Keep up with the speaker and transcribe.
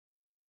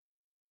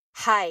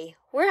Hi,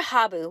 we're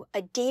Habu,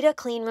 a data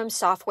cleanroom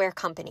software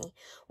company.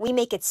 We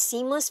make it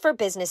seamless for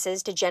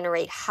businesses to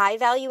generate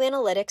high-value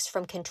analytics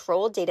from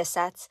controlled data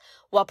sets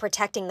while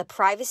protecting the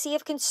privacy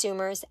of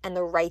consumers and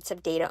the rights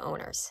of data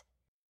owners.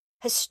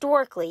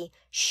 Historically,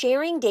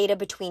 sharing data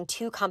between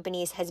two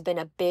companies has been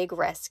a big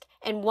risk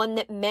and one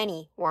that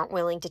many weren't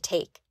willing to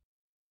take.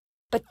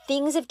 But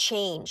things have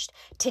changed.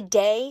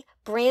 Today,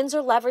 brands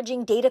are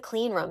leveraging data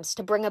cleanrooms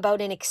to bring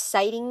about an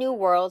exciting new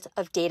world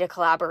of data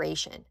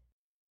collaboration.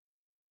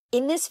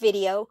 In this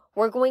video,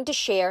 we're going to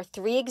share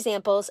 3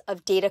 examples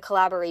of data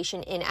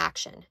collaboration in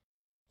action.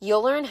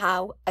 You'll learn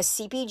how a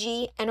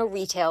CPG and a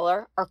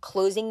retailer are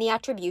closing the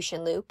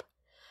attribution loop,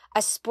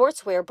 a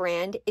sportswear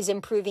brand is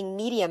improving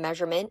media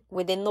measurement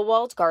within the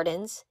walled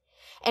gardens,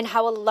 and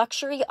how a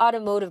luxury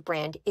automotive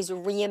brand is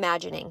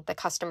reimagining the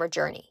customer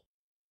journey.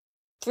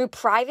 Through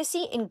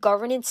privacy and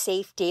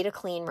governance-safe data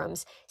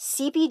cleanrooms,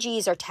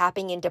 CPGs are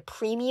tapping into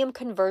premium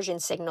conversion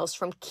signals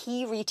from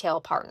key retail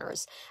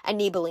partners,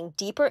 enabling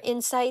deeper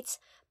insights,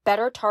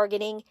 better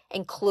targeting,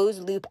 and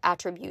closed-loop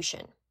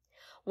attribution.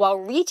 While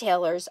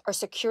retailers are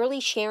securely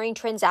sharing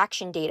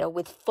transaction data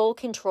with full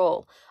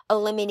control,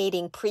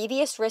 eliminating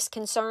previous risk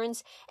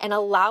concerns and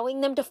allowing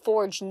them to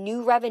forge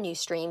new revenue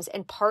streams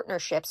and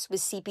partnerships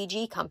with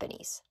CPG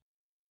companies.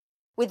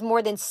 With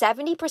more than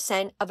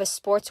 70% of a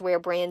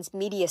sportswear brand's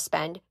media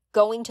spend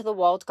going to the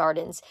walled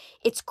gardens,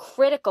 it's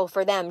critical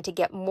for them to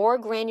get more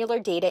granular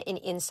data and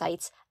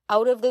insights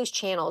out of those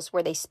channels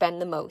where they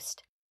spend the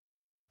most.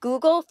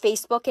 Google,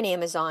 Facebook, and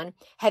Amazon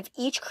have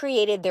each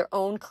created their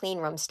own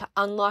cleanrooms to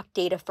unlock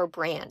data for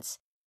brands.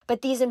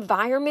 But these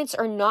environments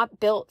are not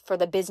built for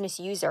the business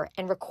user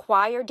and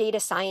require data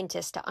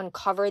scientists to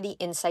uncover the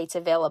insights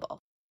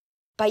available.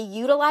 By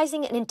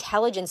utilizing an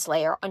intelligence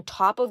layer on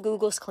top of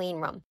Google's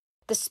cleanroom,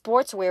 the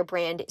sportswear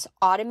brand is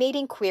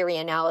automating query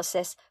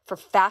analysis for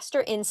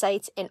faster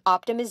insights and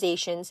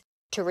optimizations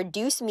to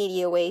reduce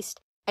media waste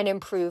and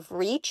improve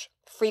reach,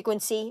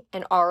 frequency,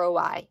 and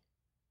ROI.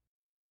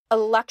 A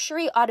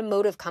luxury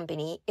automotive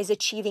company is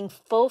achieving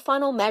full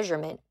funnel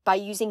measurement by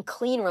using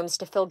cleanrooms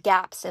to fill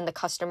gaps in the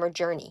customer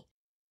journey.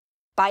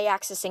 By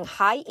accessing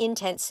high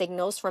intent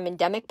signals from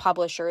endemic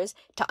publishers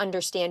to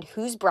understand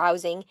who's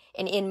browsing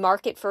and in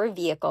market for a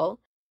vehicle,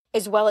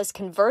 as well as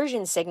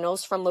conversion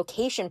signals from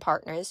location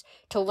partners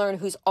to learn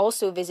who's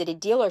also visited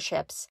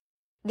dealerships,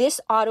 this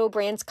auto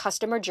brand's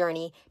customer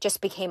journey just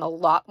became a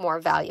lot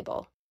more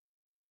valuable.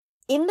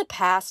 In the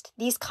past,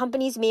 these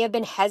companies may have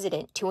been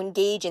hesitant to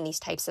engage in these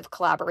types of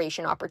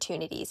collaboration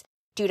opportunities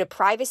due to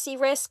privacy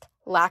risk,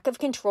 lack of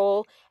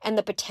control, and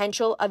the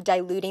potential of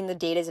diluting the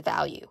data's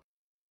value.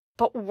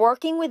 But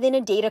working within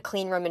a data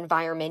cleanroom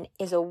environment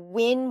is a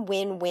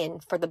win-win-win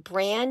for the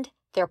brand,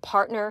 their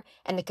partner,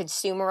 and the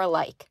consumer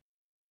alike.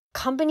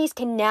 Companies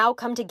can now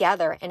come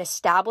together and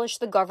establish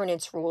the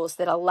governance rules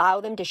that allow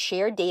them to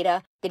share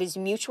data that is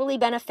mutually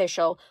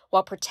beneficial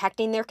while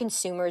protecting their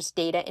consumers'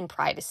 data and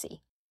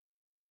privacy.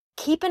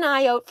 Keep an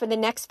eye out for the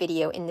next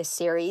video in this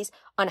series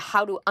on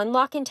how to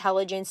unlock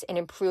intelligence and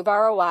improve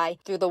ROI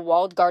through the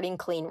walled garden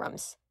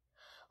cleanrooms.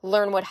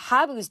 Learn what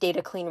Habu's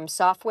data cleanroom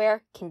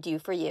software can do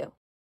for you.